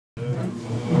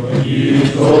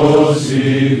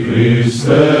Αγίτωση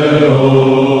Χριστέ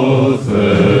ο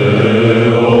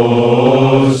Θεός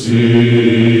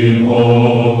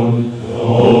ημών,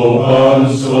 ο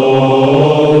πανσόφους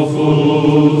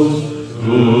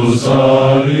τους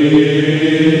αλήξας,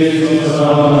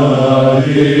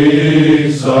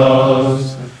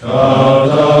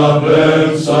 καταπέμψας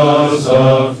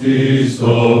αυτοίς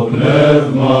το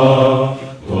πνεύμα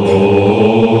το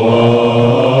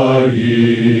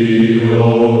Αγίον,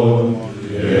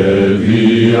 και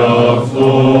δι'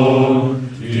 αυτόν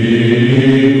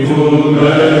οικουμένης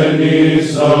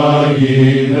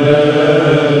αγινεύσας,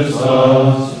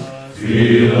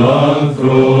 φιλανθρώπε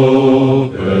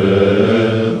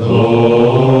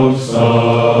δόξα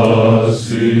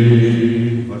σοι.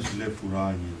 Βασιλεύ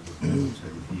ουράνιε, το Θεό της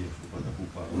αληθείας, του πανταχού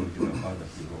παρών και τα πάντα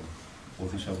πληρών, ο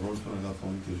θησαυρός των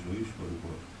αγαθών και ζωής του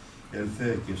ορικός,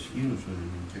 ελθέ και σκήνωσον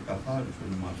ημίν και καθάρισον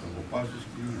ημάς από πάσης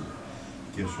κλίνης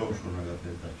και σώσον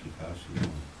αγαθέ τα ψυχάς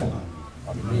ημών.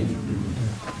 Αμήν.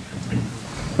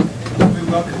 We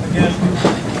welcome again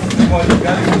Metropolitan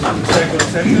Kallistos Ware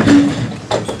Center.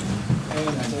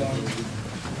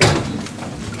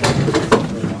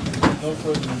 No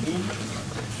further ado.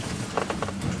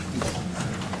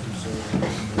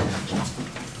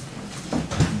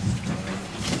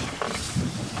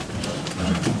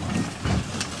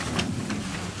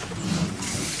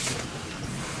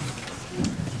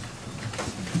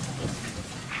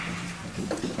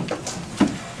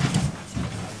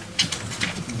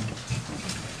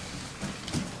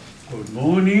 Good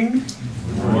morning.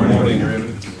 Good morning,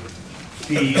 Reverend.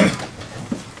 The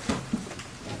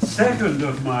second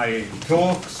of my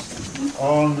talks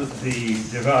on the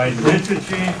Divine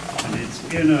Liturgy and its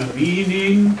inner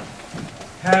meaning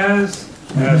has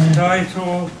as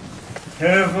title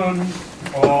Heaven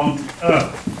on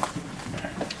Earth.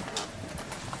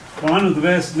 One of the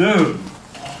best known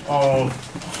of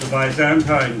the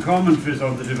Byzantine commentaries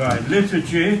on the Divine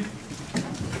Liturgy,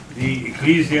 the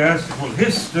ecclesiastical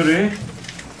history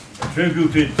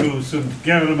attributed to St.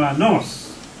 Germanos,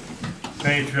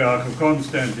 Patriarch of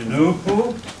Constantinople,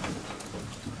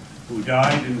 who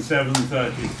died in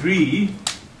 733,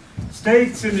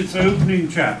 states in its opening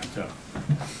chapter,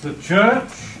 the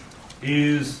Church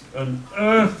is an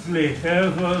earthly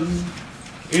heaven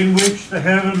in which the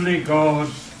heavenly God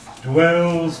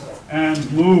dwells and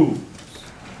moves.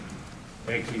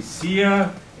 Ecclesia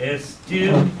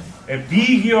estin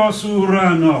Epigios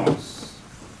uranos,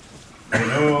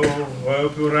 ενώ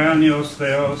ο ουράνιος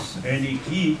Θεός εν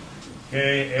εκεί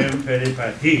και εν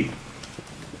περιπατεί.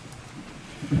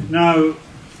 Now,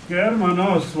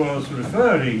 Germanos was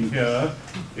referring here,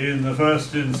 in the first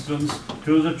instance,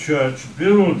 to the church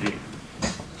building,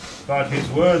 but his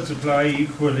words apply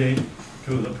equally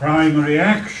to the primary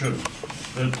action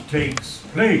that takes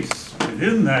place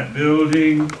within that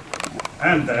building,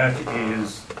 and that is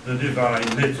the Divine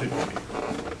Liturgy.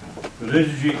 The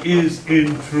liturgy is, in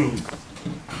truth,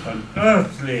 an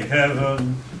earthly heaven,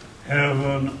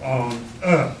 heaven on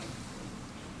earth.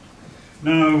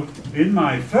 Now, in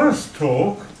my first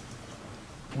talk,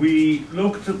 we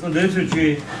looked at the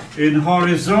liturgy in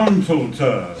horizontal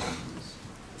terms.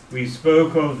 We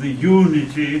spoke of the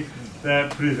unity that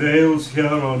prevails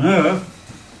here on earth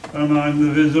among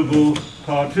the visible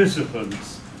participants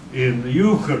in the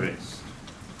Eucharist.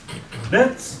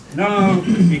 Let's now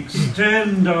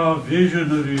extend our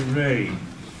visionary range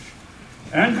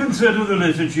and consider the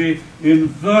liturgy in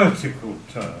vertical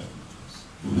terms,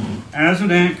 as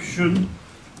an action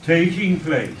taking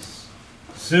place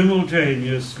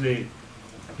simultaneously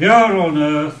here on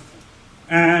earth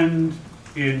and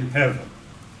in heaven.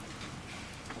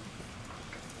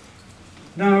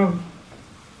 Now,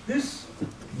 this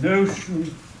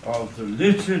notion of the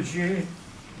liturgy,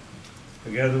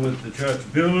 together with the church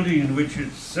building in which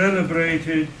it's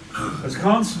celebrated as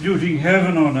constituting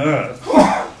heaven on earth,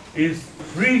 is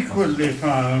frequently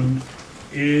found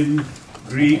in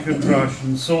Greek and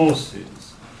Russian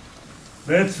sources.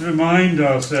 Let's remind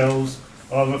ourselves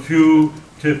of a few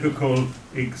typical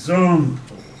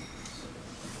examples.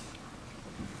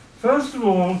 First of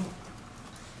all,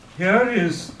 here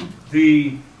is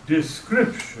the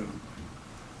description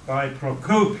by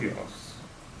Procopius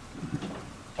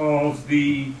of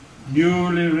the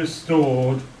newly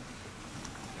restored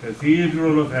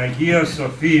Cathedral of Hagia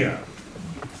Sophia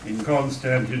in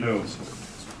Constantinople.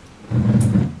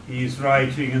 He's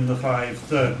writing in the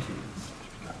 530s.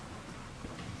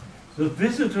 The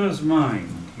visitor's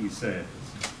mind, he says,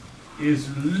 is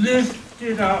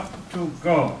lifted up to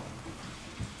God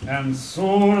and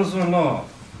soars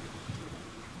aloft,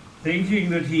 thinking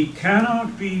that he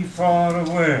cannot be far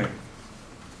away,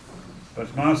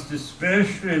 but must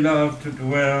especially love to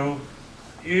dwell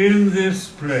in this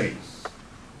place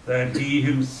that he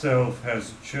himself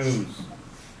has chosen.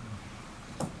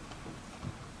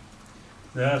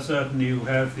 There certainly you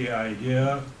have the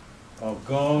idea of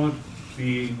God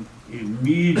being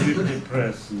immediately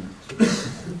present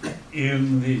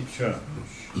in the church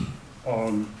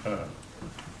on earth,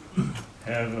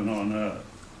 heaven on earth.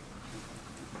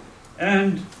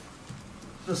 And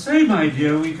the same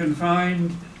idea we can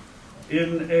find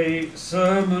in a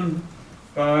sermon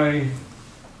by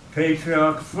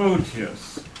Patriarch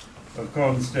Photius of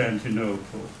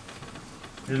Constantinople,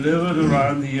 delivered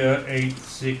around the year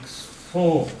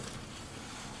 864.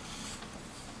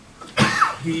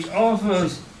 He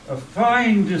offers a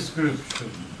fine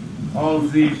description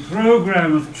of the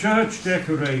program of church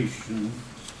decoration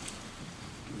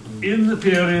in the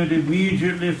period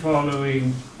immediately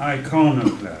following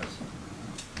iconoclasm.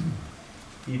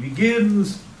 He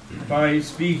begins by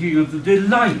speaking of the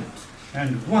delight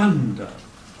and wonder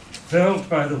felt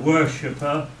by the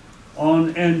worshipper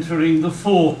on entering the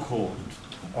forecourt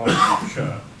of the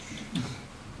church.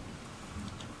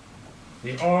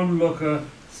 The onlooker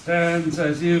stands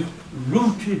as if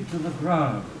rooted to the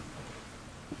ground.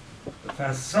 The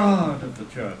facade of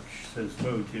the church, says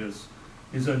Photius,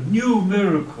 is a new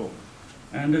miracle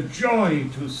and a joy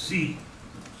to see.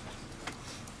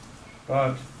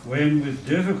 But when with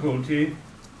difficulty,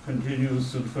 continues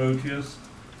St. Photius,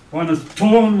 one has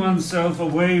torn oneself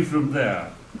away from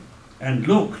there and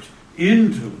looked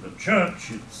into the church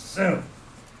itself,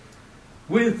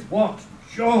 with what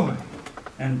joy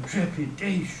and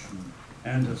trepidation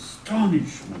and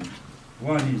astonishment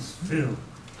one is filled.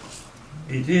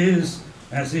 It is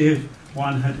as if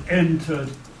one had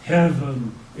entered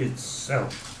heaven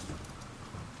itself.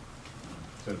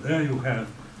 So there you have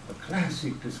a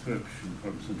classic description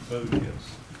from St.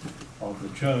 Photius of the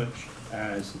church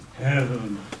as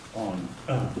heaven on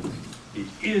earth. It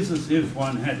is as if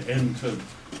one had entered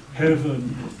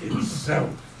heaven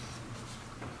itself.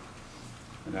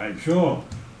 And I'm sure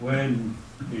when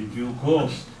in due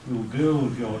course you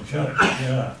build your church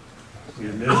here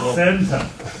in this center,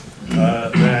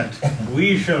 that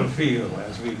we shall feel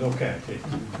as we look at it,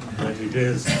 that it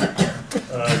is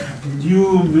a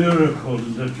new miracle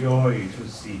and a joy to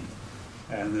see.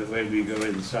 And that when we go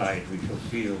inside, we shall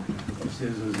feel it is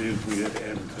as if we had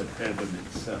entered heaven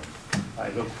itself. I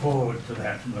look forward to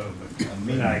that moment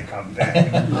when I come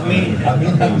back.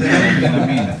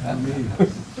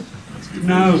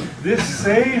 Now, this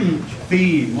same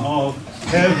theme of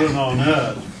heaven on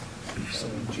earth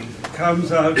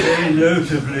comes out very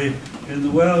notably in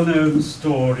the well-known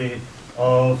story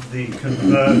of the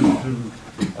conversion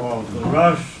of the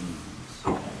Russians.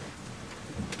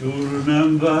 You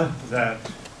remember that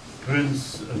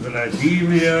Prince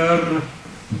Vladimir,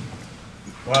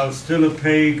 while still a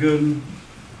pagan,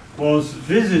 was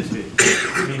visited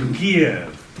in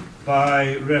Kiev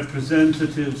by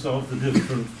representatives of the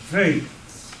different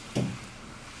faiths.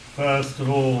 First of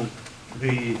all,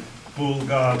 the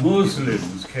Bulgar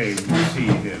Muslims came to see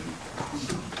him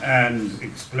and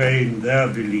explained their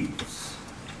beliefs.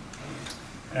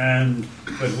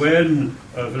 But when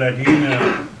Vladimir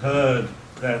heard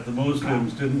that the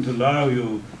Muslims didn't allow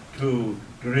you to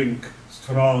drink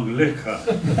strong liquor,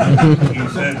 he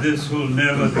said, this will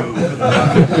never do for the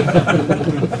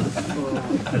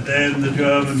And then the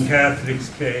German Catholics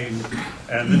came,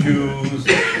 and the Jews,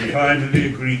 and finally a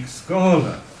Greek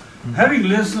scholar. Having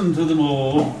listened to them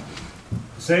all,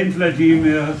 Saint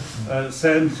Vladimir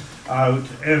sent out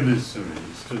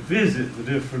emissaries to visit the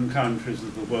different countries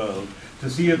of the world to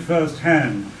see at first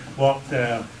hand what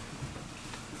their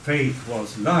faith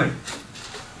was like.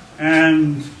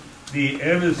 And the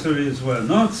emissaries were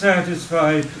not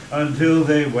satisfied until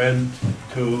they went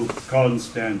to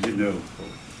Constantinople.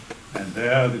 And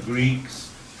there the Greeks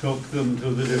took them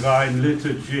to the Divine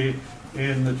Liturgy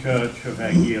in the church of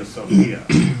Hagia Sophia.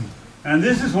 And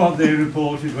this is what they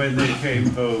reported when they came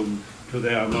home to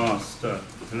their master,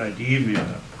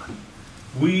 Vladimir.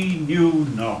 We knew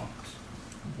not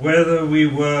whether we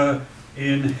were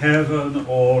in heaven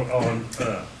or on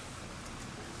earth.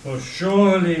 For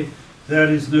surely there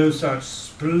is no such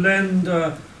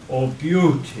splendor or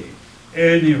beauty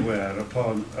anywhere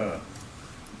upon earth.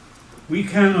 We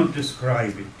cannot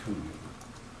describe it to you.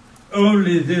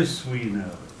 Only this we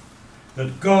know,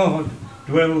 that God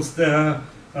dwells there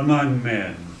among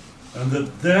men, and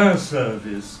that their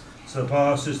service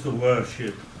surpasses the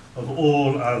worship of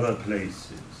all other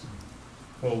places.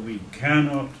 For we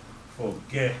cannot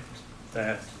forget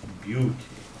that beauty.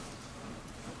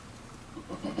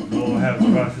 Nor have the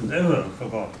Russians ever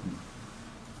forgotten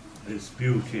this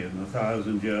beauty in the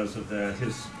 1,000 years of their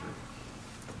history.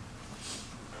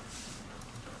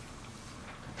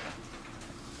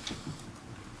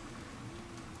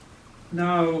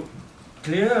 Now,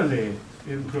 clearly,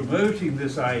 in promoting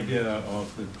this idea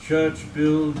of the church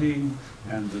building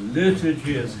and the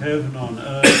liturgy as heaven on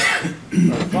earth,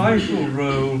 a vital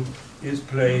role is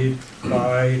played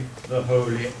by the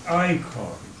holy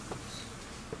icons.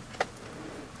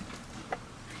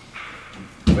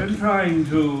 When trying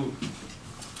to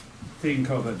think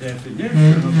of a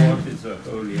definition of what is a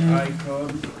holy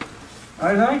icon,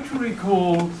 I like to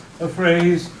recall a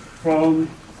phrase from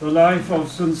the life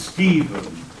of St.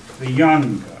 Stephen the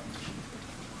Younger,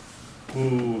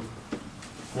 who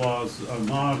was a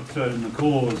martyr in the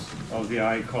cause of the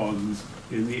icons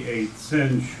in the 8th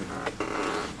century.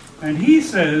 And he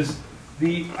says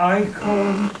the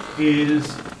icon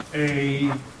is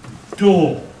a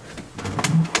door.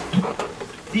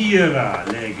 Thera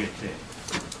legete,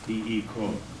 the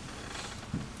icon,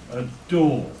 a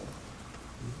door.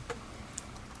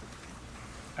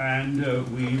 And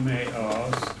we may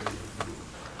ask,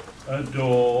 a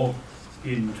door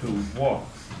into what?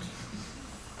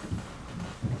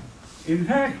 In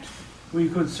fact, we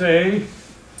could say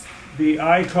the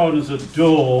icon as a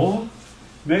door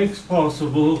makes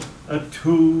possible a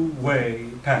two-way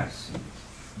passage.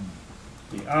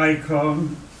 The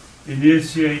icon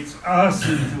initiates us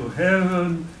into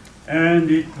heaven, and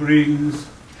it brings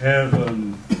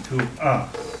heaven to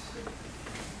us.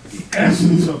 The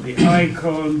essence of the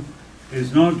icon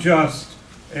is not just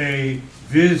a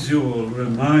visual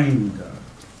reminder,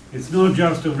 it's not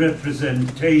just a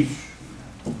representation,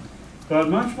 but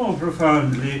much more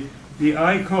profoundly, the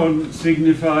icon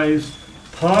signifies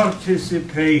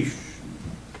participation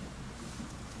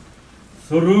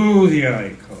through the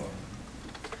icon.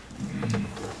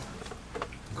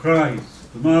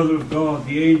 Christ, the Mother of God,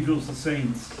 the angels, the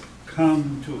saints,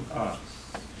 come to us.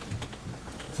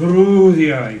 Through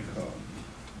the icon,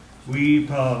 we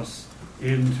pass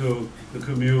into the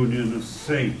communion of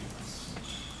saints.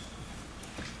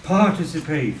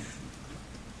 Participation.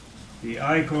 The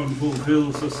icon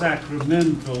fulfills a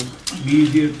sacramental,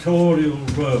 mediatorial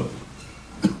role.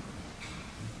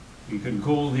 We can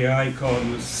call the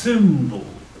icon a symbol,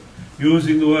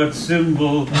 using the word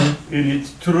symbol in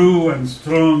its true and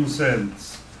strong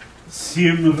sense.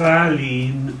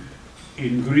 Symvalin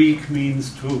in Greek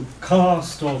means to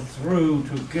cast or throw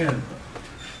together.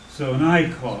 So an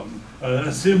icon,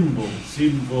 a symbol,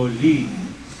 symbolin,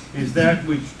 is that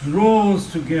which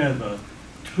draws together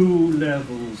two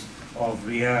levels of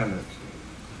reality.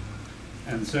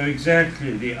 And so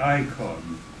exactly the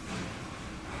icon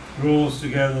draws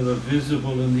together the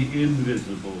visible and the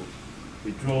invisible.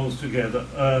 It draws together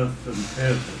earth and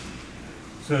heaven.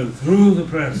 So through the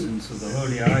presence of the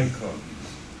holy icons,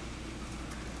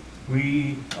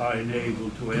 we are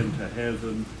enabled to enter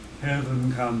heaven.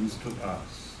 Heaven comes to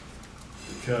us.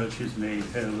 The church is made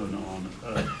heaven on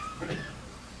earth.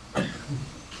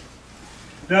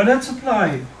 Now let's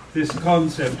apply this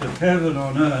concept of heaven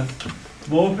on earth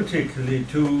more particularly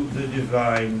to the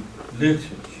Divine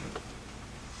Liturgy.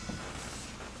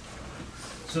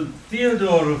 St.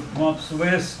 Theodore of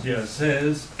Mopsuestia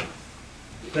says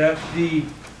that the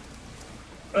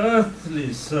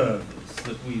earthly service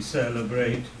that we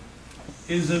celebrate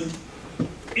is an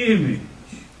image,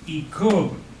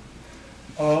 icon,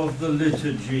 of the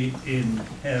liturgy in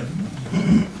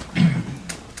heaven.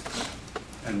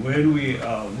 And when we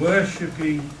are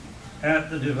worshipping at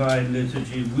the Divine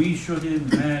Liturgy, we should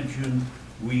imagine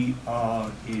we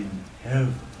are in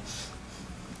heaven.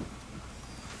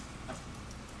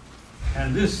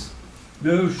 And this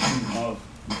notion of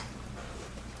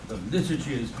the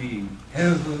liturgy as being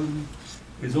heaven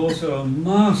is also a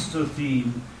master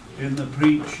theme in the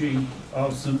preaching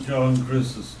of St. John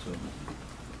Chrysostom.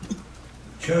 The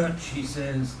church, he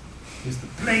says, is the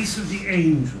place of the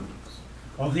angels,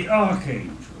 of the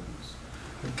archangels,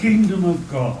 the kingdom of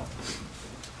God,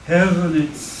 heaven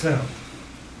itself.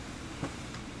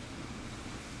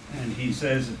 And he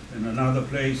says in another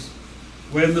place,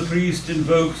 when the priest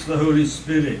invokes the Holy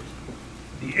Spirit,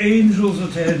 the angels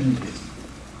attend him,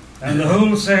 and the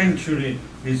whole sanctuary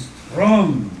is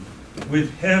thronged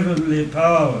with heavenly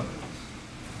powers.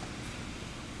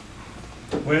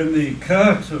 When the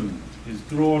curtain is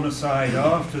drawn aside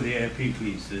after the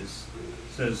epiclesis,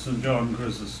 says St. John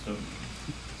Chrysostom,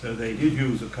 so they did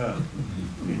use a curtain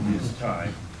in his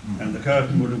time, and the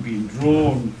curtain would have been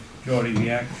drawn during the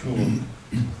actual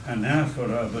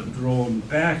anaphora, but drawn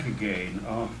back again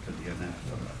after the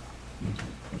anaphora.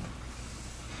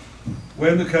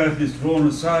 when the curtain is drawn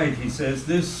aside, he says,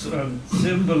 this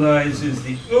symbolizes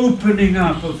the opening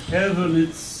up of heaven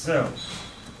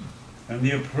itself and the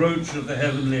approach of the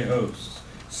heavenly hosts.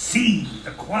 See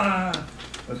the choir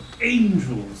of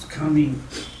angels coming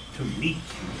to meet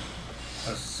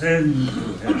you, ascend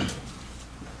to heaven.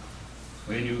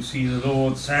 When you see the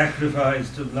Lord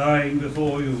sacrificed and lying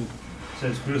before you,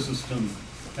 says Chrysostom,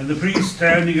 and the priest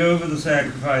standing over the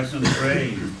sacrifice and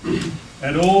praying,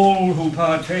 and all who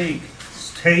partake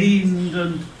stained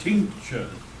and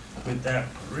tinctured with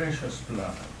that precious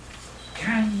blood.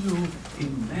 Can you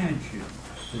imagine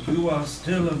that you are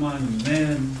still among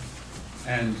men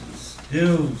and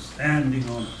still standing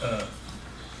on earth?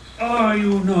 Are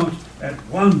you not at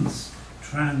once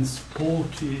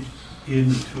transported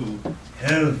into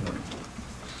heaven?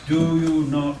 Do you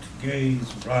not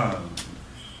gaze round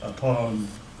upon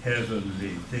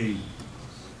heavenly things?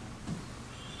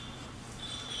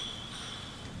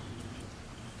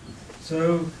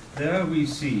 So there we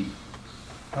see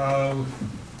how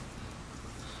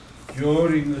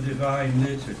during the Divine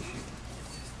Liturgy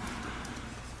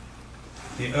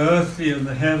the earthly and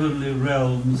the heavenly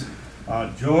realms are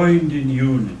joined in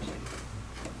unity.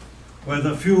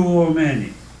 Whether few or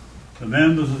many, the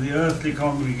members of the earthly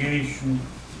congregation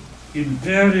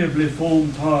invariably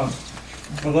form part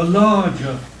of a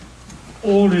larger,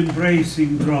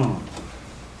 all-embracing drama.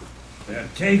 They are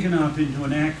taken up into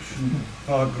an action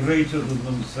far greater than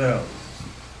themselves.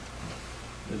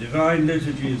 The Divine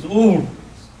Liturgy is always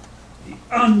the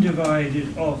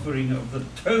undivided offering of the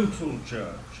total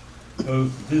church, both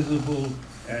visible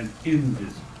and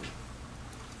invisible.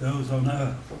 Those on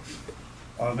earth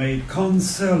are made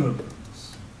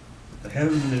concelebrants. The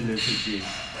heavenly liturgy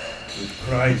with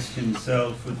Christ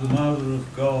himself, with the Mother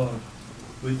of God,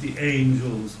 with the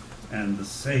angels and the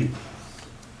saints.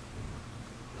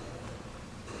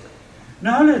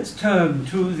 Now let's turn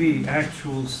to the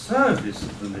actual service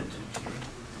of the liturgy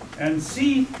and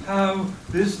see how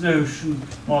this notion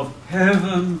of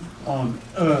heaven on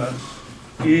earth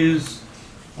is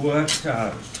worked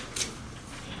out.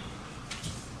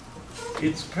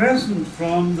 It's present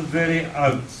from the very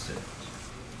outset.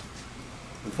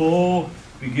 Before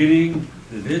beginning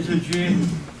the liturgy,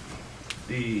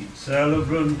 the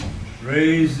celebrant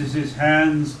raises his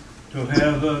hands to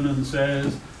heaven and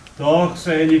says,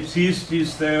 Doxa in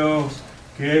ipsistis Theos,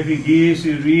 cepigis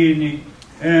irini,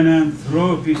 en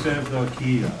anthropis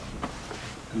evdokia.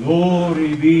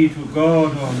 Glory be to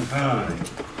God on high,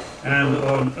 and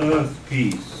on earth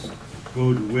peace,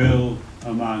 goodwill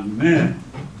among men.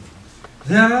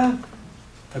 There,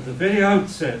 at the very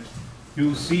outset,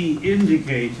 you see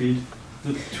indicated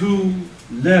the two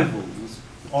levels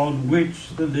on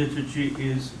which the liturgy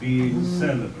is being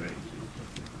celebrated.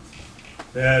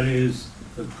 There is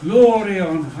the glory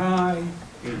on high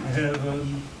in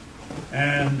heaven,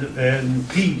 and then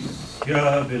peace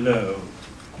here below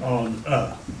on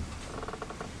earth.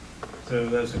 So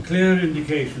there's a clear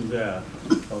indication there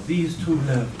of these two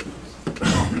levels,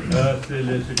 the earthly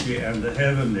liturgy and the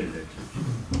heavenly liturgy.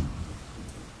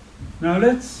 Now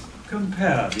let's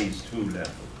compare these two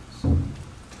levels.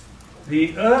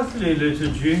 The earthly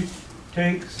liturgy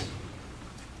takes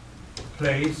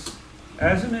place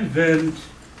as an event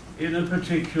in a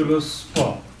particular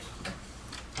spot.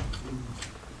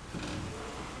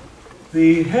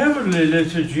 The heavenly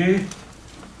liturgy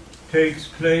takes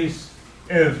place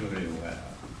everywhere,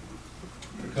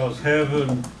 because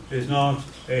heaven is not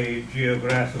a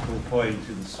geographical point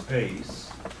in space.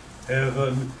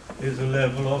 Heaven is a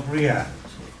level of reality.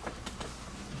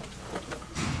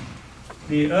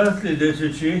 The earthly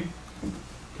liturgy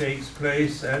takes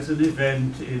place as an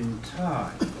event in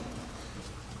time.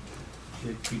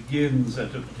 It begins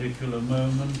at a particular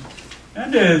moment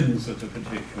and ends at a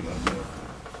particular moment.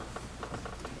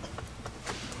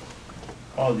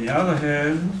 On the other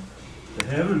hand, the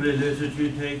heavenly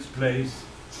liturgy takes place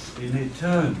in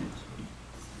eternity,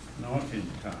 not in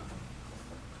time.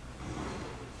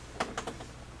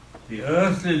 The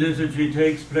earthly liturgy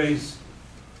takes place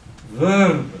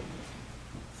verbally,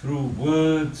 through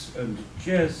words and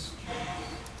gestures.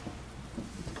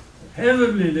 The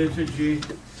heavenly liturgy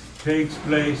takes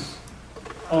place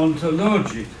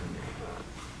ontologically.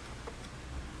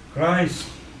 Christ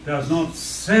does not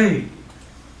say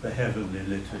the heavenly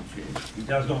liturgy. He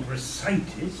does not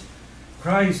recite it.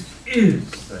 Christ is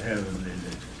the heavenly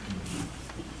liturgy.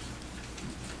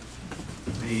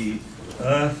 The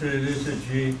earthly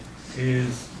liturgy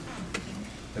is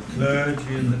the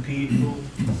clergy and the people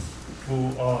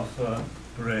who offer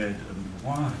bread and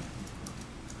wine.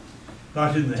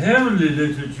 But in the heavenly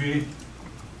liturgy,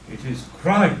 it is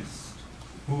Christ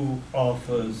who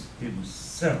offers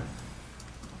himself.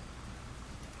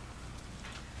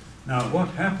 Now, what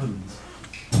happens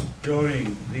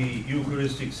during the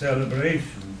Eucharistic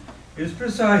celebration is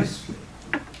precisely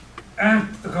at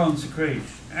the consecration,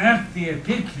 at the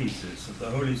epiclesis of the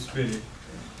Holy Spirit,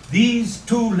 these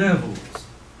two levels,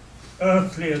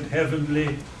 earthly and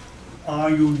heavenly, are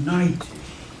united.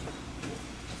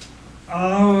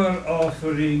 Our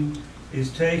offering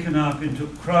is taken up into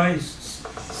Christ's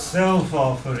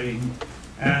self-offering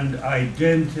and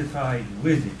identified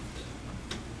with it.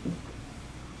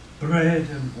 Bread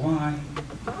and wine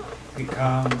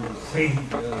become the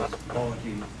Saviour's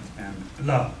body and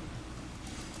blood.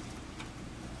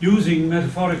 Using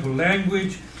metaphorical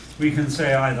language, we can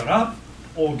say either up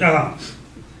or down,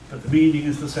 but the meaning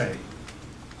is the same.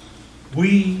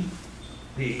 We,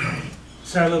 the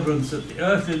celebrants at the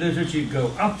earthly liturgy,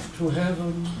 go up to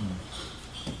heaven,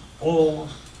 or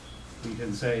we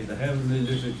can say the heavenly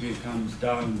liturgy comes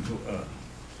down to earth.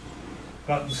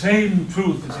 But the same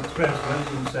truth is expressed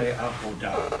whether you say up or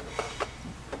down.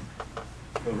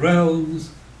 The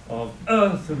realms of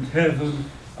earth and heaven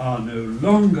are no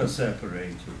longer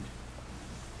separated.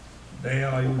 They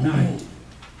are united.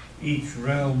 Each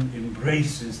realm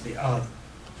embraces the other.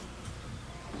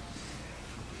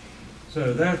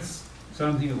 So that's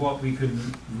something of what we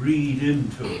can read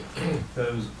into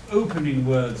those opening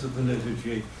words of the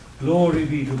liturgy. Glory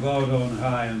be to God on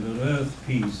high, and on earth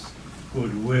peace,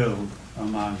 goodwill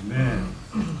among men.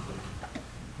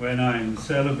 When I'm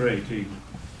celebrating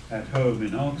at home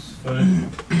in Oxford,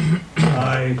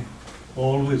 I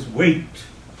always wait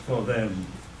for them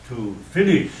to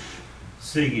finish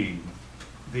singing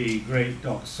the great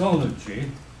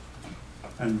doxology,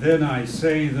 and then I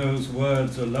say those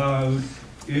words aloud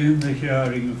in the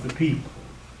hearing of the people,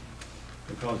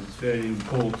 because it's very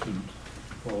important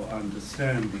for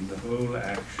understanding the whole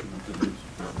action of the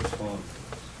liturgy as follows.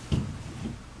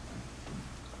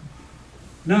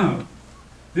 Now,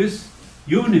 this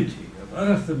unity of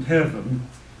earth and heaven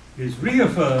is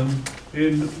reaffirmed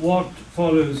in what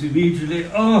follows immediately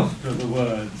after the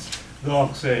words,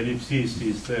 Doxa et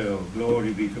ipsistis Theo,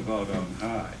 glory be to God on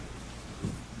high.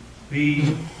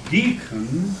 The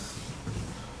deacon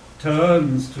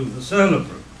turns to the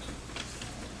celebrant.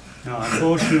 Now,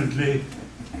 unfortunately,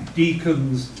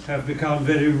 deacons have become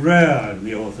very rare in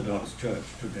the Orthodox Church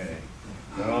today.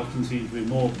 There often seem to be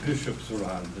more bishops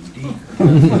around than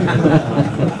deacons.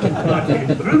 But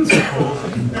in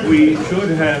principle, we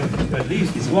should have at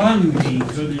least one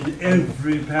deacon in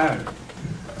every parish,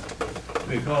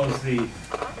 because the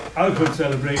outward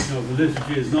celebration of the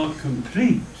liturgy is not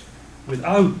complete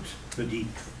without the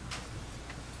deacon.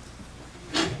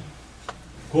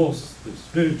 Of course, the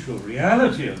spiritual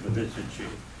reality of the liturgy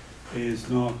is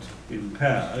not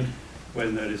impaired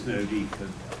when there is no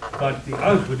deacon, but the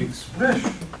outward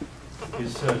expression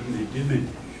is certainly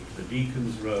diminished. The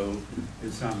deacon's role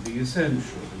is something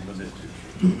essential in the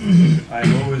liturgy.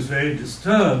 I'm always very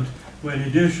disturbed when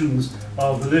editions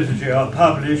of the liturgy are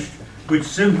published which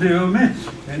simply omit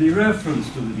any reference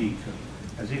to the deacon,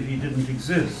 as if he didn't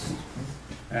exist.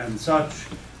 And such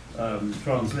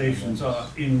translations are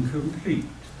incomplete.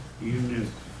 Even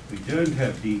if we don't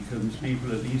have deacons,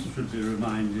 people at least should be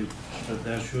reminded that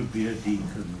there should be a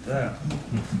deacon there.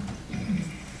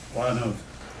 One of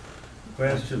the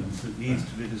questions that needs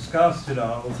to be discussed in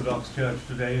our Orthodox Church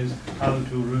today is how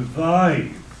to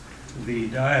revive the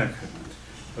diaconate,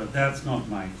 but that's not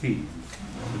my theme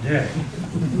today.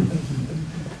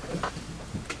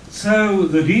 So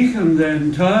the deacon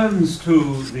then turns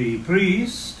to the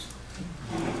priest.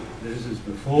 This is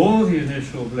before the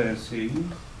initial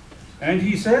blessing. And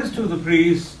he says to the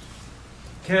priest,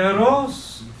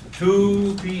 Keros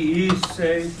tu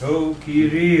piise to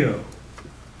Kyrio.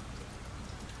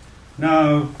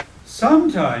 Now,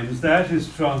 sometimes that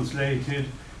is translated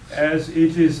as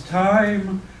it is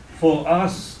time for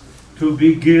us to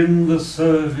begin the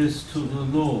service to the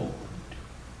Lord.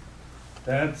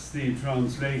 That's the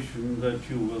translation that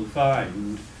you will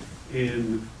find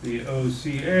in the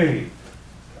OCA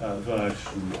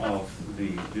version of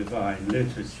the Divine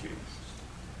Liturgy.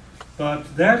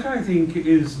 But that, I think,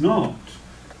 is not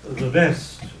the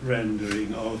best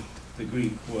rendering of the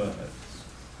Greek words.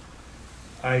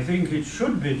 I think it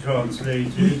should be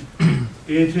translated,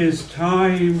 it is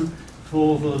time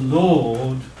for the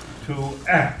Lord to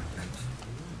act.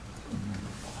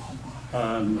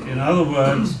 In other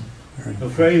words, the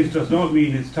phrase does not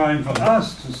mean it's time for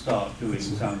us to start doing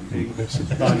something,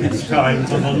 but it's time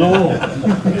for the Lord.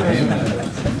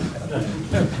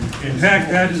 In fact,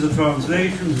 that is a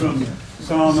translation from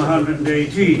Psalm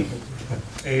 118.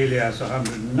 alias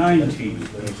 119,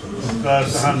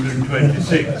 verse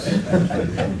 126.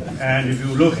 And if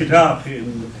you look it up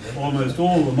in almost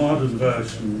all the modern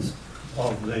versions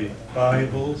of the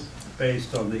Bible,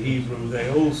 based on the Hebrew, they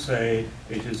all say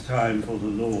it is time for the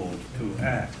Lord to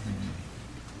act.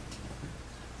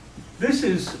 This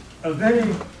is a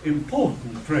very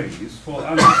important phrase for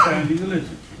understanding the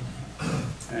liturgy.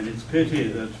 And it's pity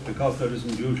that because there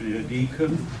isn't usually a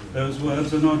deacon, those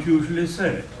words are not usually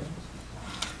said.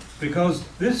 Because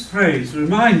this phrase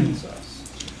reminds us,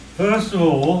 first of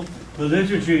all, the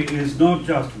liturgy is not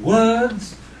just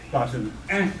words, but an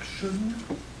action.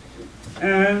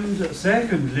 And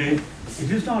secondly, it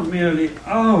is not merely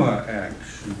our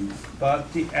action,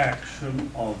 but the action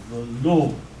of the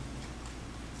Lord.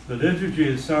 The liturgy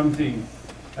is something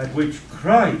at which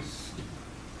Christ,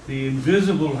 the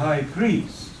invisible high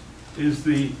priest, is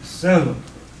the celebrant.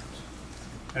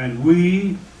 And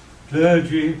we,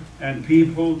 clergy and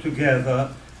people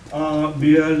together, are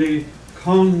merely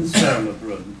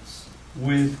concelebrants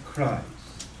with Christ.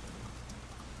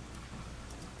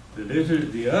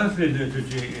 The earthly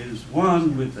liturgy is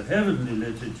one with the heavenly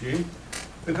liturgy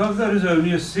because there is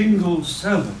only a single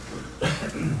celebrant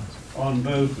on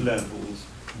both levels,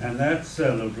 and that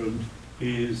celebrant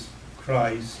is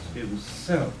Christ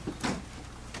himself.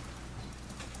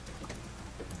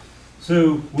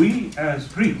 So we as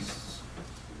priests,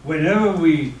 whenever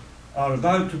we are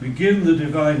about to begin the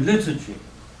Divine Liturgy,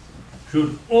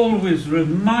 should always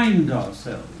remind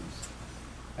ourselves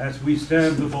as we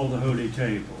stand before the Holy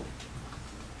Table,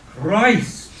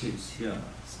 Christ is here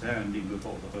standing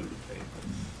before the Holy Table.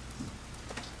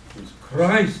 It's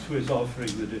Christ who is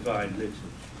offering the Divine Liturgy.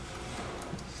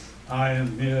 I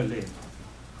am merely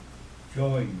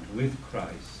joined with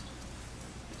Christ,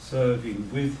 serving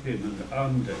with him and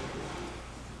under him.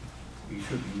 We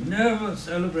should never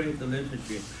celebrate the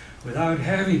liturgy without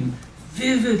having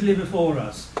vividly before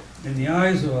us, in the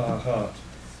eyes of our heart,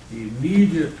 the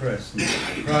immediate presence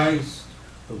of Christ,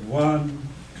 the one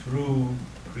true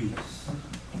priest.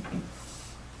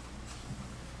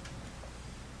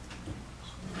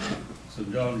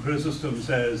 St. John Chrysostom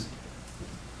says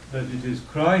that it is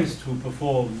Christ who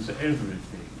performs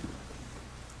everything.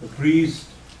 The priest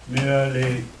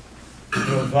merely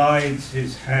provides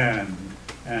his hand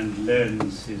and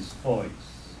lends his voice.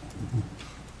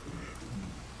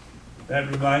 That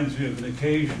reminds me of an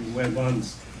occasion when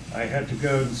once I had to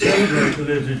go and celebrate the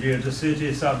liturgy at a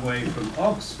city some way from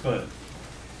Oxford.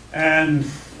 And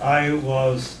I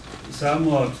was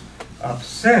somewhat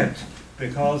upset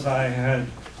because I had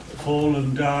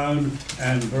fallen down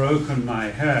and broken my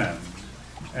hand.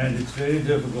 And it's very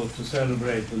difficult to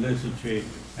celebrate the liturgy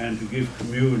and to give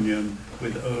communion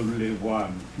with only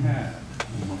one hand.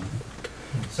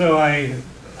 So I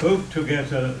hoped to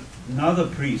get another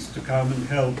priest to come and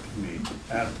help me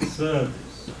at the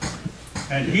service.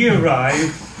 And he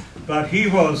arrived, but he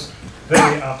was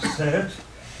very upset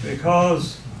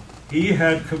because he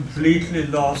had completely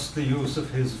lost the use of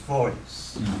his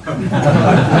voice.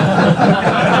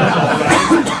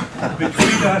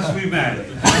 Between us we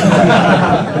managed.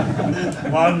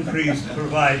 One priest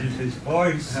provided his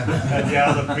voice and the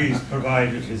other priest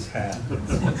provided his hands.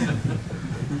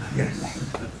 Yes.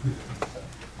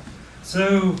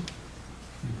 So,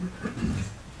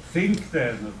 think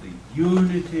then of the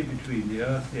unity between the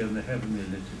earthly and the heavenly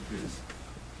liturgies,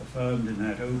 affirmed in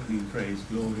that opening phrase,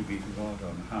 glory be to God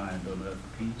on high and on earth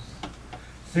peace.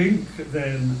 Think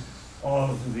then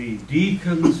of the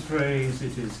deacon's phrase,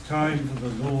 it is time for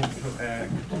the Lord to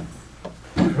act.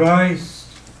 Christ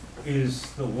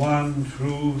is the one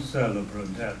true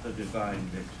celebrant at the Divine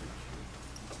Liturgy.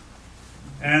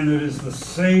 And there is the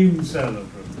same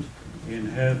celebrant in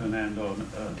heaven and on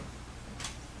earth.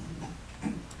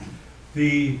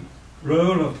 The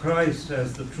role of Christ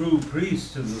as the true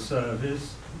priest in the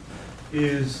service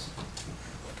is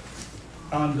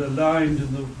underlined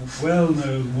in the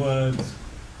well-known words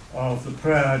of the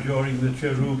prayer during the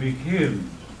cherubic hymn.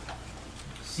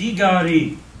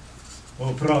 Sigari,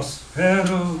 o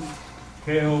prospero,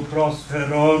 que o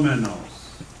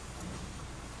prosperomenos.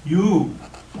 You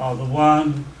are the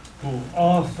one who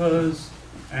offers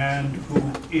and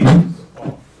who is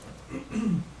offered.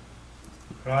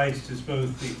 Christ is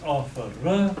both the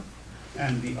offerer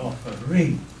and the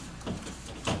offering.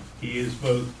 He is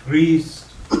both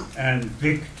priest and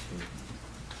victim.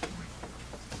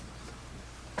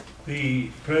 The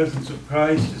presence of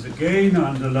Christ is again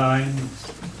underlined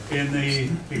in the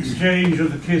exchange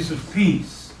of the kiss of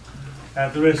peace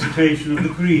at the recitation of the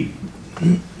Creed,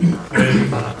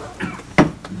 when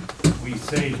we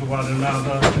say to one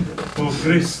another, O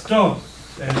Christos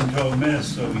en to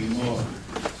meso imor,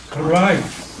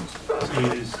 Christ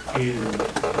is in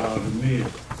our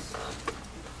midst.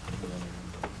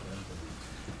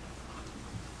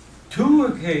 Two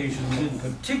occasions in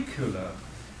particular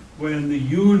when the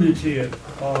unity of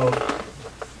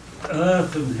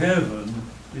earth and heaven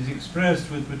is expressed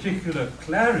with particular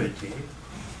clarity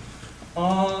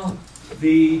are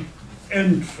the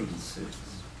entrances.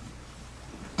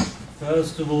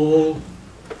 First of all,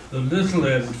 the little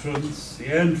entrance, the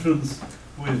entrance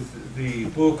with the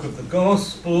book of the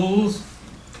Gospels.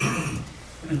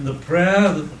 In the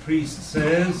prayer that the priest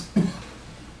says,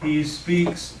 he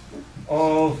speaks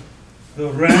of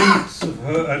the ranks of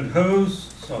and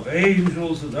hosts of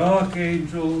angels and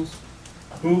archangels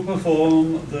who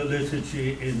perform the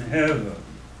liturgy in heaven.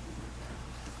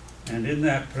 And in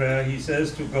that prayer he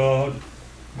says to God,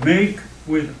 "Make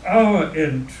with our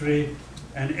entry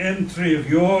an entry of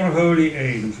your holy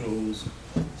angels,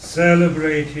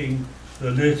 celebrating the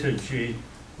liturgy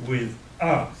with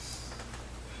us."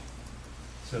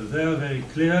 So there very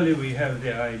clearly we have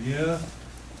the idea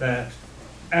that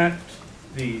at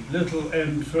the little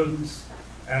entrance,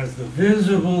 as the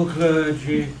visible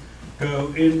clergy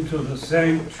go into the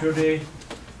sanctuary,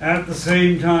 at the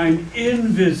same time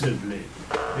invisibly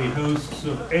the hosts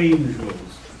of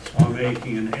angels are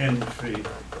making an entry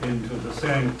into the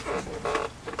sanctuary.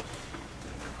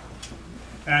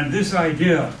 And this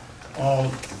idea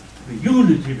of the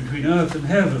unity between earth and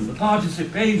heaven, the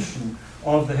participation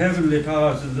of the heavenly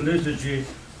powers in the liturgy,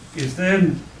 is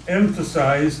then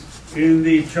emphasized in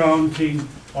the chanting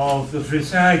of the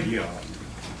Trisagion.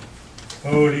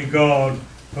 Holy God,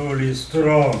 holy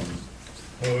strong,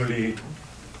 holy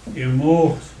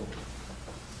immortal.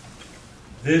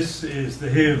 This is the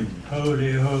hymn,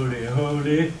 Holy, Holy,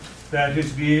 Holy, that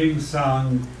is being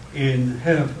sung in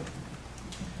heaven.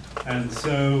 And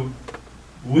so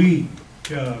we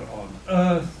here on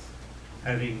earth,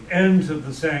 having entered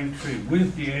the sanctuary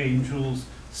with the angels,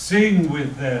 sing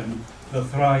with them the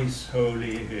thrice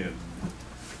holy hymn,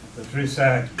 the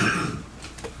Trisagion.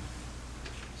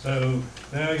 So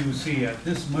there you see at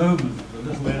this moment of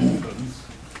the little entrance,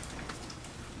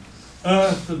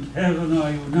 earth and heaven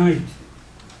are united.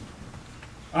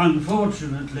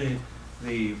 Unfortunately,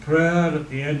 the prayer at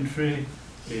the entry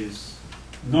is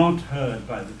not heard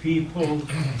by the people,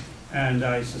 and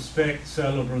I suspect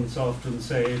celebrants often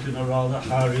say it in a rather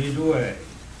hurried way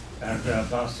as they're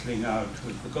bustling out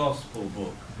with the gospel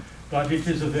book. But it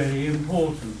is a very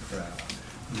important prayer.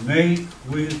 Make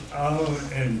with our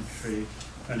entry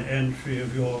an entry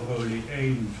of your holy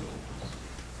angels.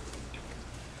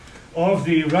 Of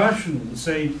the Russian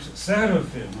Saint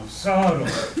Seraphim of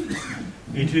Sarov,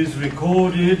 it is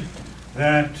recorded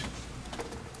that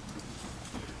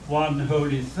one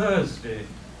Holy Thursday,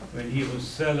 when he was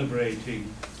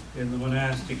celebrating in the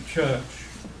monastic church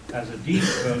as a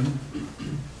deacon,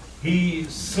 he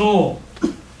saw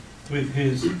with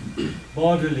his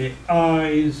bodily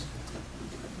eyes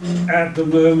at the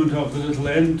moment of the little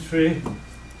entry,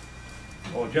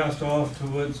 or just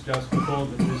afterwards, just before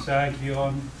the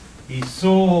Trisagion, he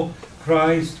saw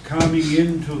Christ coming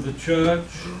into the church,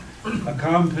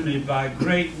 accompanied by a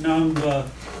great number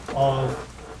of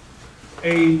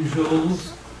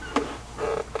angels,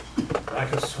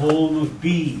 like a swarm of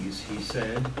bees, he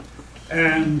said.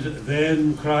 And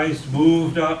then Christ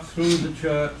moved up through the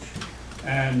church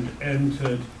and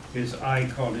entered his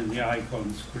icon in the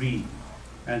icon screen.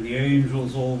 And the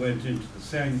angels all went into the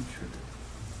sanctuary.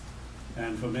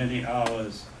 And for many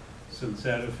hours, St.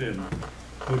 Seraphim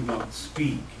could not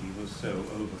speak. He was so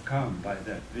overcome by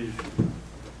that vision.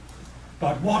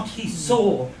 But what he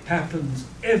saw happens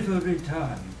every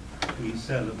time we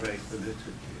celebrate the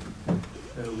liturgy.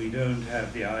 Though we don't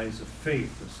have the eyes of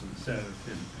faith of St.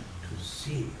 Seraphim to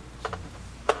see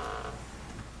it.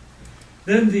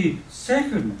 Then the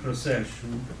second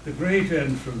procession, the great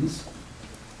entrance,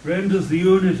 renders the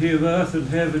unity of earth and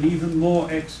heaven even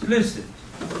more explicit,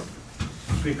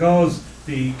 because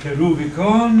the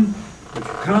Cherubicon, which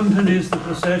accompanies the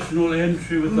processional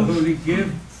entry with the holy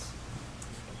gifts,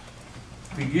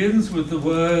 begins with the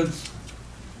words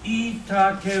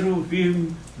 "Ita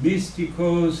cherubim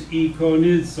mystikos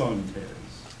ikonizontes,"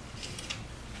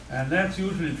 and that's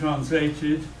usually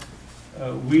translated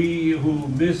 "we who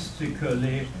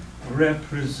mystically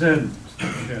represent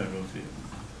the cherubim."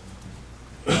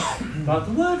 But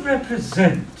the word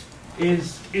 "represent"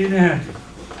 is inadequate.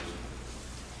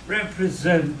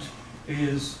 "Represent"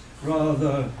 is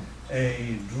rather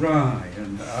a dry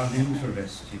and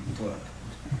uninteresting word.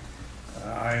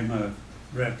 I'm a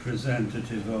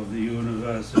representative of the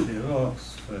University of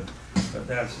Oxford, but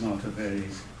that's not a very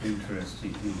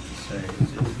interesting thing to say,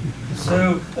 is it?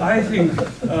 So I think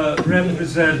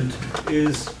represent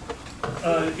is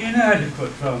an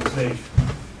inadequate translation.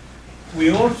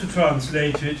 We ought to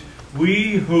translate it,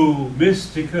 we who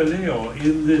mystically, or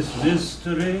in this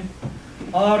mystery,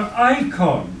 are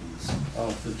icons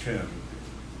of the cherubim.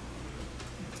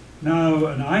 Now,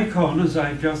 an icon, as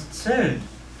I've just said,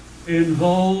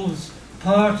 involves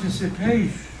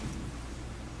participation.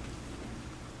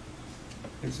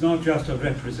 It's not just a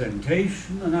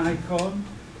representation, an icon,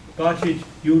 but it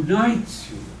unites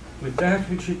you with that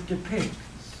which it depicts.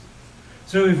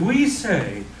 So if we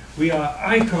say we are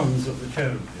icons of the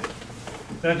cherubim,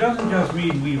 that doesn't just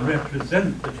mean we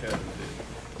represent the cherubim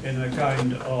in a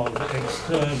kind of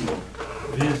external,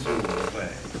 visual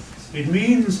way. It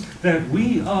means that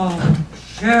we are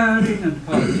sharing and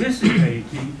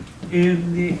participating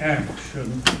in the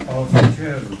action of the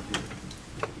cherubim.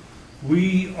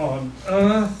 We on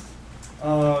earth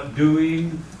are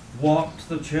doing what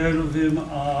the cherubim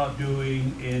are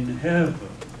doing in heaven.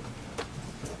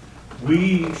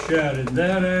 We share in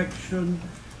their action.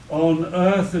 On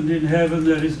earth and in heaven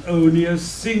there is only a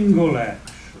single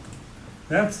action.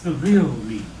 That's the real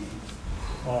meaning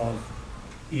of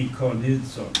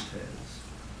iconizontes.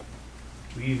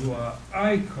 We who are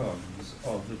icons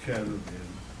of the cherubim,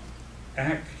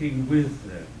 acting with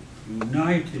them,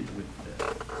 united with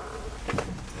them.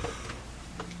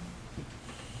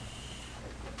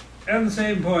 And the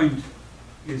same point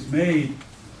is made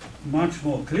much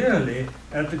more clearly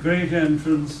at the great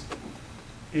entrance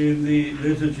in the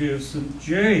Liturgy of St.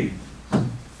 James,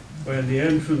 where the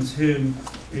entrance hymn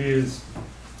is,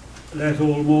 "Let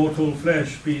all mortal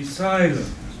flesh be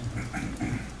silent,"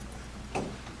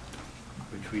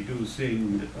 which we do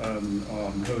sing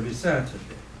on Holy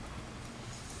Saturday.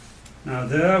 Now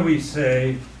there we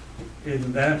say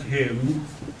in that hymn,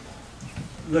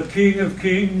 "The King of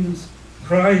Kings,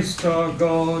 Christ our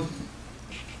God,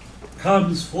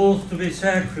 comes forth to be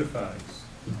sacrificed,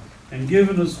 and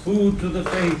given as food to the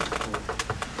faithful.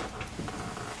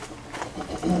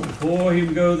 Before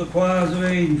him go the choirs of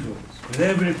angels, with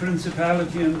every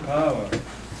principality and power,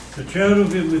 the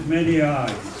cherubim with many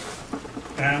eyes,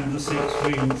 and the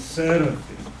six-winged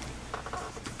seraphim."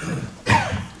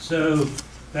 So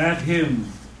that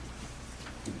hymn,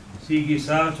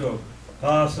 "Sigisato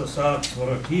pasa sat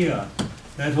soratia,"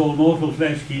 "Let all mortal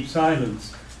flesh keep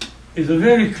silence," is a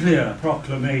very clear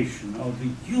proclamation of the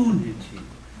unity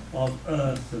of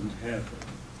earth and heaven.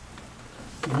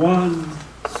 One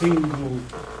single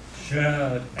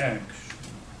shared action.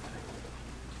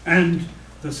 And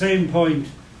the same point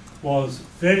was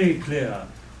very clear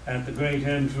at the great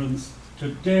entrance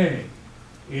today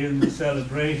in the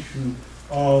celebration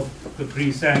of the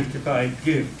pre-sanctified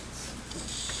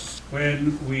gifts,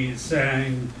 when we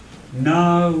sang,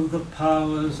 "Now the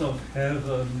powers of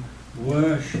heaven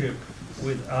worship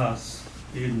with us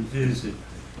invisibly."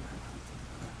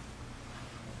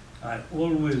 I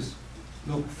always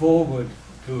look forward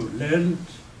to Lent,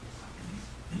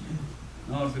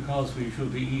 not because we shall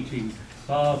be eating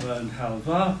fava and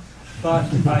halva, but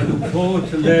I look forward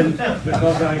to Lent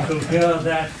because I shall hear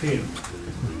that hymn.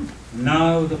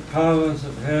 "Now the powers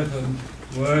of heaven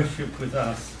worship with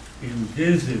us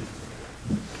invisibly."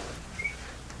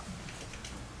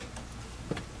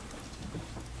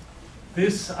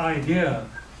 This idea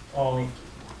of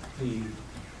the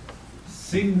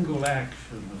single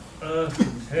action of earth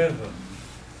and heaven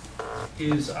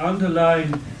is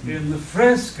underlined in the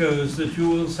frescoes that you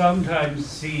will sometimes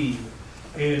see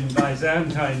in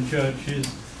Byzantine churches,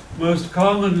 most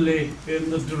commonly in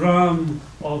the drum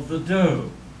of the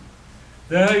dome.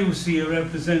 There you see a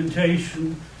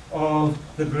representation of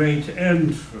the great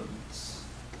entrance.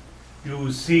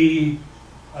 You see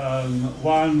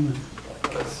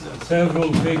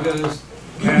several figures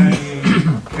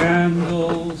carrying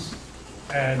candles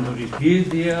and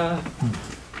ripidia.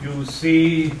 You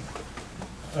see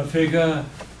a figure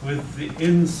with the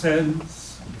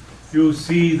incense. You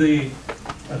see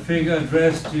a figure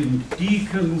dressed in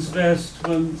deacon's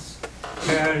vestments,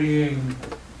 carrying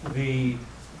the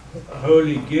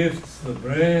holy gifts, the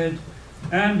bread.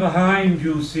 And behind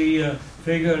you see a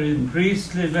figure in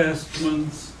priestly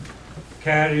vestments,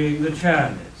 carrying the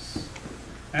chalice.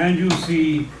 And you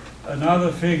see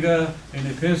another figure in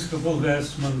episcopal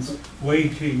vestments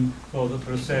waiting for the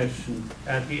procession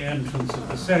at the entrance of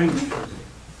the sanctuary.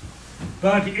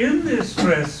 But in this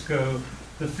fresco,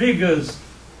 the figures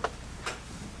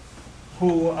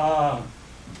who are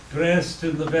dressed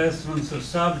in the vestments of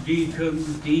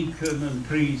subdeacon, deacon, and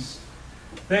priest,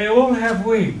 they all have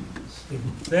wings.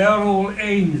 They are all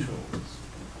angels.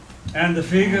 And the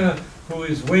figure who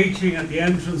is waiting at the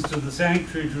entrance to the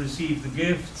sanctuary to receive the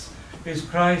gifts, is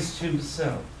Christ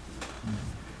himself.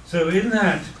 So in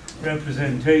that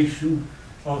representation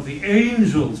of the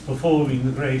angels performing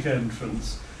the great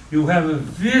entrance, you have a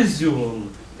visual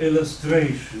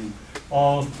illustration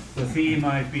of the theme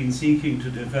I've been seeking to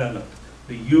develop,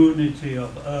 the unity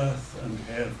of earth and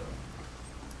heaven.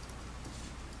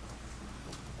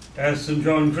 As St.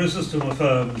 John Chrysostom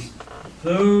affirms,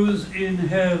 those in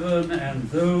heaven and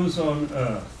those on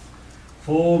earth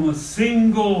form a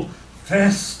single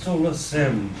festal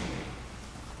assembly.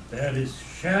 There is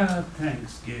shared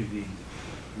thanksgiving,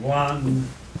 one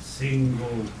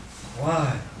single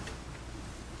choir.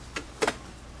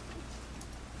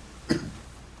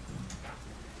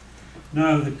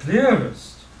 Now, the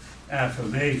clearest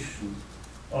affirmation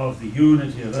of the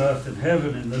unity of earth and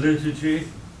heaven in the liturgy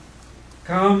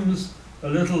comes a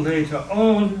little later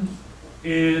on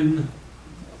in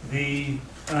the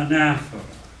anaphora.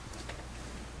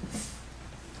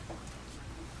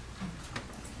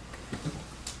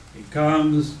 It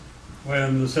comes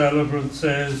when the celebrant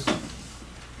says,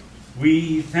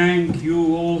 "We thank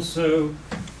you also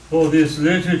for this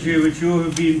liturgy which you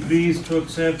have been pleased to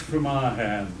accept from our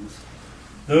hands.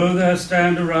 Though there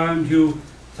stand around you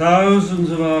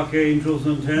thousands of archangels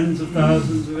and tens of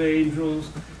thousands of angels,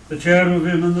 the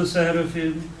cherubim and the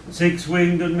seraphim,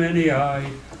 six-winged and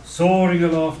many-eyed, soaring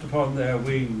aloft upon their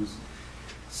wings,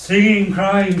 singing,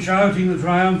 crying, shouting the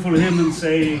triumphal hymn and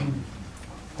saying,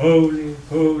 Holy,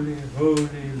 holy,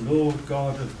 holy, Lord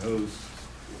God of hosts,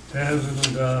 heaven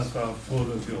and earth are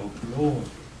full of your glory."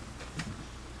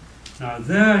 Now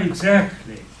there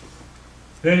exactly,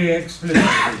 very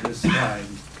explicitly this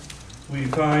time, we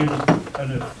find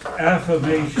an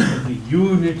affirmation of the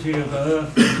unity of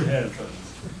earth and heaven,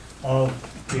 of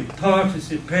the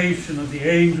participation of the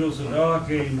angels and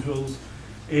archangels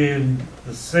in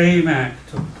the same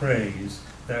act of praise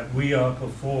that we are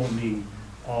performing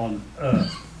on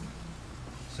earth.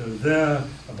 So there,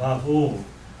 above all,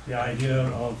 the idea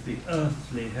of the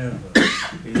earthly heaven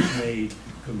is made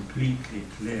completely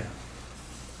clear.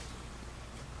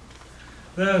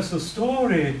 There's a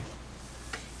story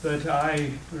that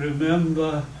I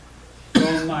remember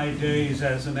from my days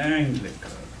as an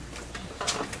Anglican.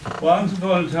 Once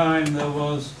upon a time there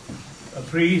was a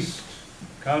priest,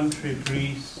 country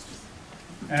priest,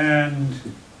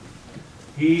 and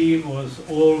he was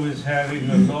always having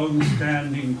a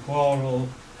long-standing quarrel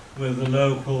with the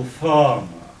local farmer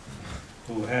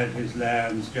who had his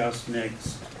lands just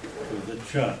next to the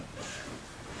church.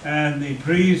 And the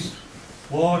priest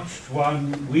watched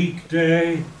one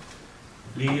weekday,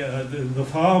 the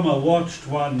farmer watched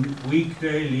one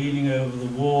weekday leaning over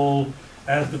the wall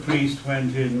as the priest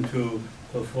went in to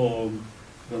perform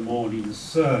the morning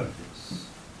service,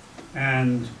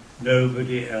 and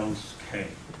nobody else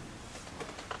came.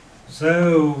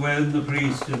 So when the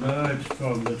priest emerged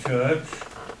from the church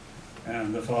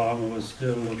and the farmer was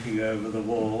still looking over the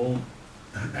wall,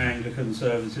 Anglican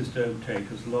services don't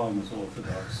take as long as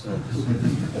Orthodox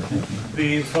services,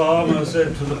 the farmer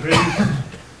said to the priest,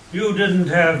 "You didn't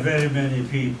have very many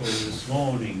people this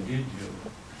morning, did you?"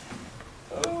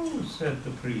 "Oh," said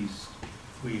the priest,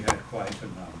 "we had quite a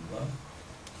number."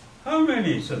 "How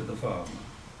many?" said the farmer.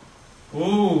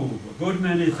 "Oh, a good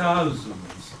many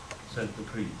thousands," said the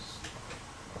priest.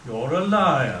 "You're a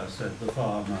liar," said the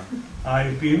farmer.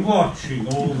 "I've been watching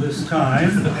all this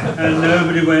time, and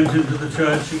nobody went into the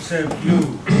church except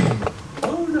you."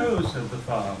 "Oh no," said the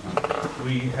farmer,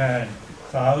 "we had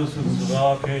thousands of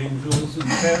archangels and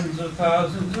tens of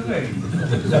thousands of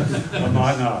angels,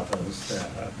 among others, there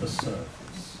at the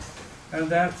service." And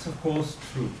that's of course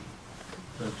true,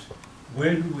 that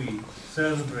when we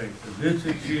celebrate the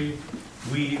liturgy,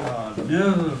 we are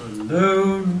never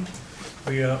alone.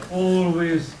 We are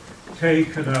always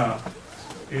taken up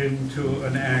into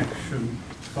an action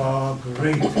far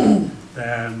greater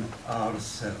than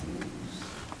ourselves.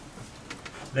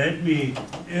 Let me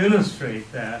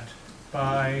illustrate that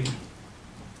by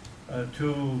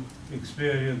two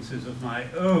experiences of my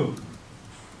own.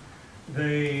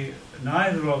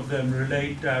 Neither of them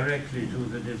relate directly to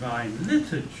the Divine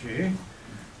Liturgy,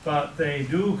 but they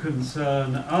do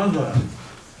concern other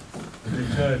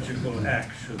liturgical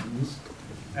actions,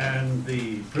 and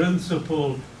the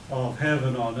principle of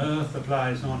heaven on earth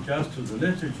applies not just to the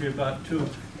liturgy, but to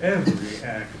every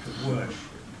act of worship.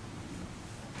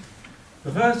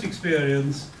 The first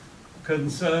experience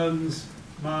concerns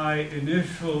my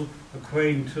initial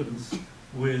acquaintance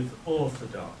with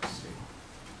Orthodoxy.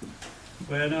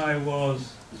 When I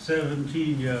was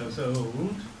 17 years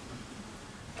old,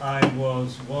 I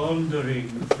was wandering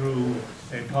through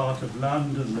a part of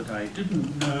London that I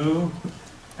didn't know,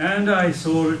 and I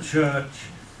saw a church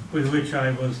with which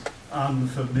I was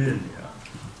unfamiliar.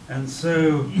 And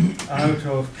so, out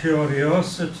of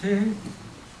curiosity,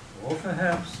 or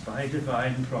perhaps by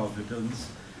divine providence,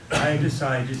 I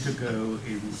decided to go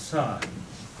inside.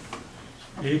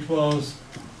 It was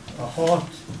a hot,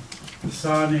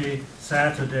 sunny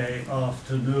Saturday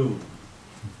afternoon.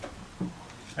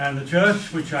 And the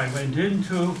church which I went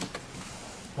into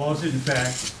was in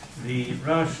fact the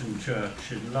Russian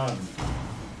church in London.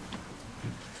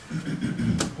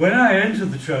 When I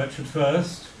entered the church at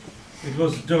first, it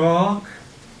was dark,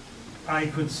 I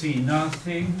could see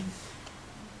nothing.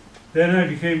 Then I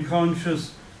became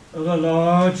conscious of a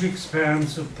large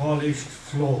expanse of polished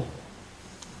floor,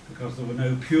 because there were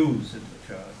no pews in the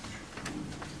church.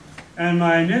 And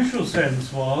my initial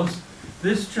sense was,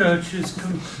 this church is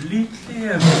completely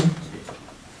empty.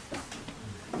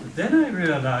 But then I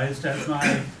realized, as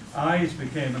my eyes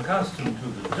became accustomed to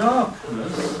the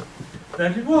darkness,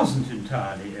 that it wasn't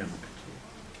entirely empty.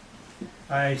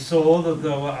 I saw that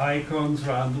there were icons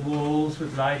round the walls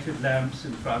with lighted lamps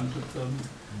in front of them.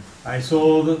 I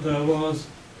saw that there was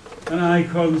an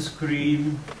icon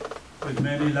screen with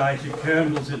many lighted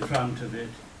candles in front of it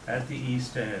at the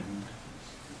east end.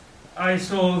 I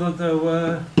saw that there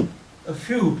were a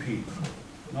few people,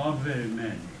 not very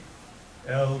many,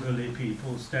 elderly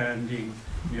people standing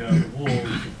near the walls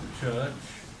of the church.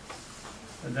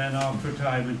 And then after a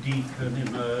time a deacon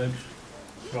emerged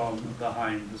from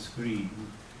behind the screen.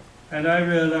 And I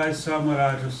realized somewhere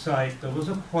out of sight there was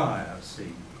a choir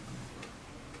singing.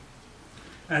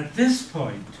 At this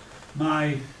point,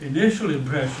 my initial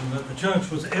impression that the church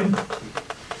was empty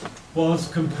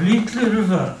was completely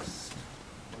reversed.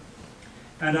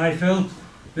 And I felt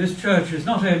this church is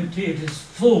not empty, it is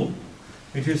full.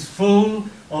 It is full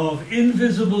of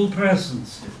invisible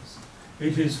presences.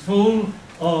 It is full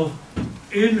of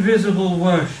invisible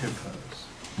worshippers.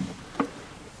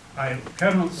 I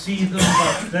cannot see them,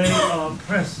 but they are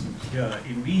present here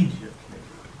immediately.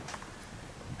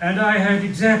 And I had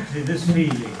exactly this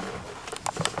feeling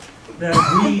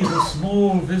that we, the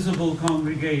small visible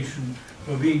congregation,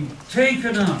 were being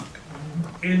taken up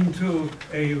into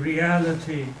a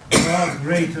reality far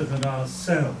greater than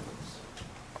ourselves.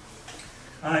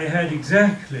 I had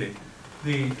exactly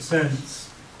the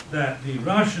sense that the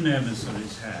Russian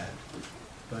emissaries had,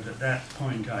 but at that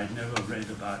point I'd never read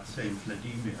about Saint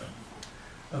Vladimir,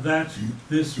 that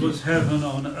this was heaven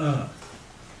on earth.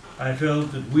 I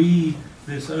felt that we,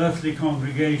 this earthly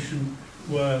congregation,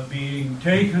 were being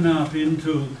taken up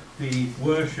into the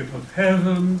worship of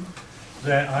heaven,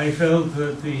 that I felt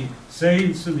that the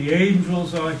saints and the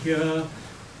angels are here,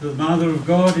 the Mother of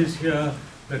God is here,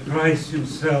 that Christ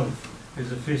himself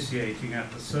is officiating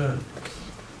at the service.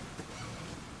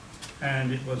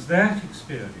 And it was that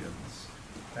experience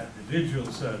at the vigil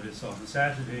service on a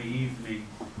Saturday evening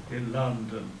in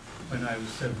London when I was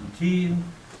 17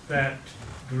 that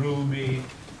drew me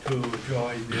to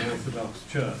join the Orthodox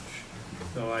Church,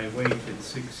 though I waited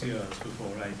 6 years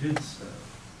before I did so.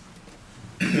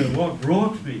 So what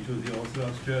brought me to the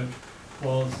Orthodox Church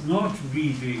was not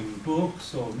reading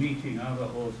books or meeting other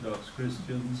Orthodox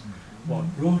Christians. What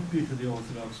brought me to the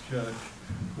Orthodox Church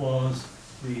was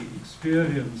the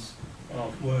experience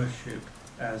of worship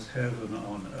as heaven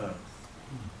on earth.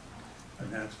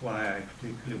 And that's why I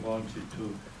particularly wanted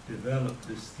to develop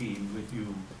this theme with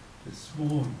you this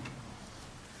morning.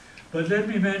 But let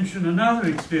me mention another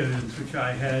experience which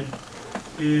I had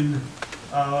in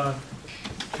our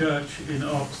church in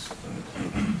Oxford.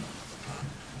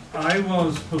 I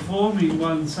was performing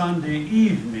one Sunday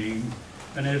evening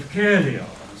an Evangelion,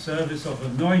 a service of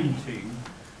anointing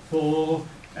for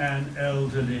an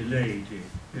elderly lady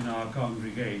in our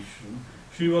congregation.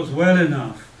 She was well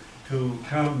enough to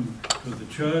come to the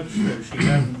church, though she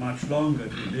hadn't much longer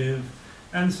to live,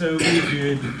 and so we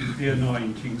did the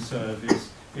anointing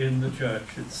service in the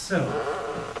church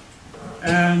itself.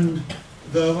 And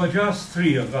there were just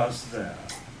 3 of us there.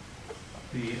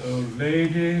 The old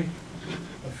lady,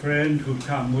 a friend who'd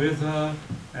come with her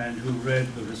and who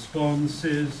read the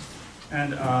responses,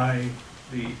 and I,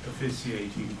 the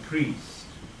officiating priest.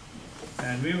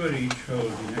 And we were each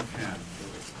holding a candle.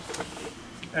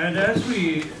 And as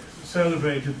we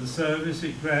celebrated the service,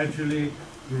 it gradually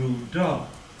grew dark.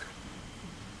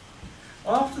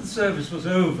 After the service was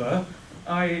over,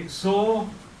 I saw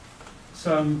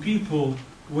some people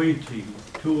waiting,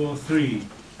 2 or 3,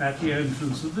 at the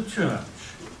entrance of the church.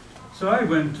 So I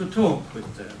went to talk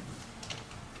with them.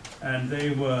 And they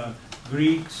were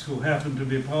Greeks who happened to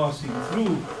be passing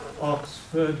through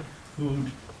Oxford,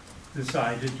 who'd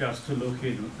decided just to look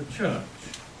in at the church.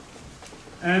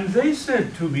 And they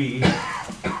said to me,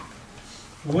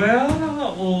 "Where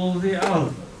are all the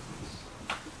others?"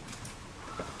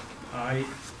 I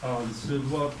answered,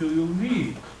 "What do you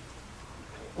mean?"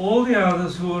 "All the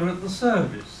others who were at the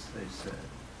service," they said.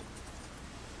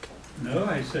 "No,"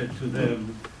 I said to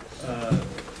them,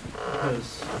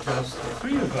 "there's just the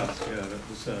three of us here at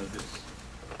the service."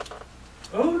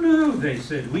 "Oh no," they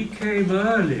said, "we came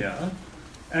earlier,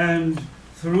 and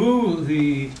through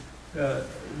the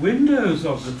windows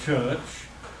of the church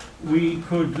we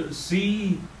could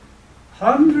see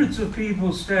hundreds of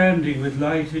people standing with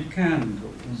lighted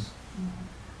candles,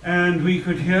 and we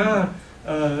could hear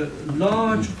a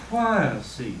large choir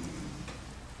singing,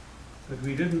 but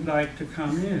we didn't like to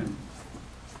come in."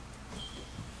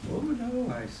 "Oh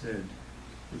no," I said,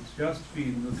 "it's just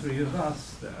been the three of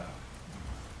us there."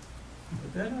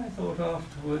 But then I thought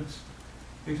afterwards,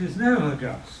 it is never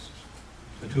just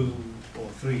the two or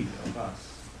three of us.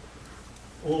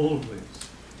 Always,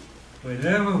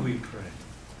 whenever we pray,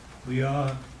 we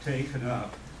are taken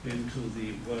up into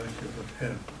the worship of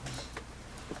heavens.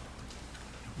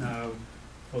 Now,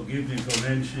 forgive me for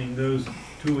mentioning those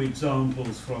two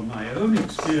examples from my own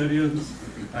experience.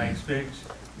 I expect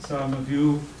some of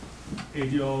you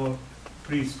in your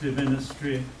priestly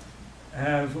ministry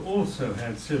have also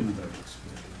had similar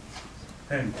experiences.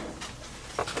 Thank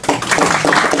you.